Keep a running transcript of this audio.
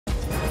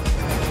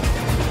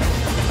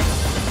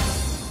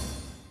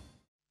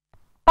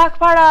Pak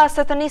para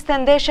se të niste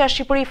ndeshja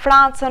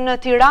Shqipëri-Francë në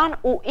Tiranë,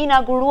 u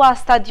inaugurua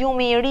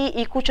stadiumi i ri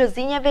i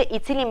kuqëzinjeve, i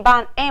cili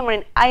mban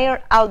emrin Air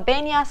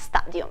Albania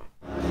Stadium.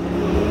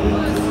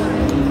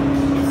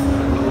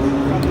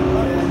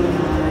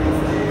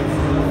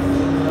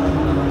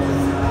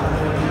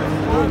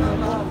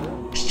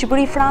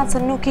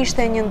 Shqipëri-Francë nuk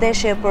ishte një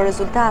ndeshje për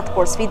rezultat,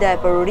 por sfida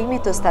e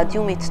përurimit të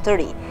stadiumit të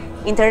ri.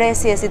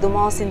 Interesi e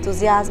sidomos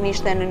entuziazmi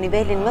ishte në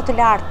nivelin më të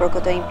lartë për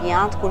këtë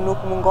impiant, ku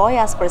nuk mungoi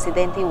as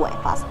presidenti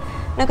UEFA-s.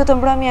 Në këtë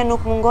mbrëmje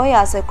nuk mungoi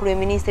as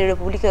kryeministri i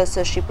Republikës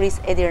së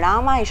Shqipërisë Edi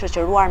Rama, i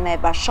shoqëruar me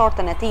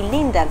bashkëshortën e tij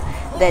Linden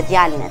dhe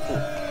djalin e tij.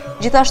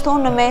 Gjithashtu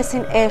në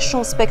mesin e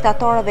shumë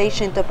spektatorëve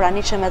ishin të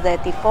pranishëm edhe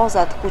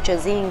tifozat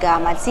kuqëzin nga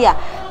Malësia,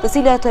 të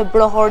cilët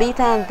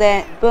brohoritën dhe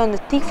bën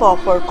tifo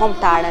për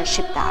kombëtaren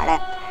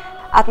shqiptare.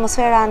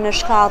 Atmosfera në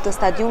shkallë të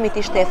stadiumit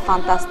ishte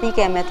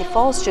fantastike, me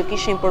tifozë që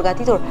kishin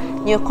përgatitur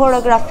një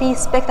koreografi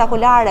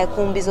spektakolare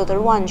ku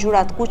mbizotëruan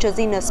ngjyrat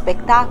kuqëzi në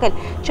spektakël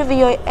që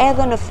vijoi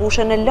edhe në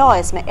fushën e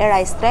lojës me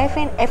Era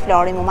Istrefin e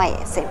Flori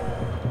Mumajesin.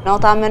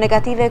 Nota më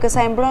negative e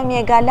kësaj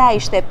mbrëmje gala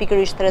ishte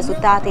pikërisht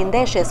rezultati i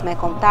ndeshjes me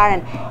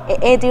kombëtaren e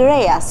Edi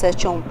Rejas,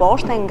 që u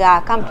mposhte nga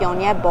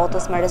kampionja e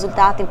botës me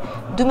rezultatin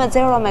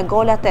 2-0 me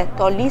golat e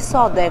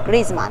Tolisso dhe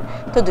Griezmann,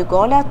 të dy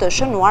gola të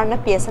shënuar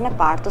në pjesën e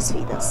parë të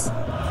sfidës.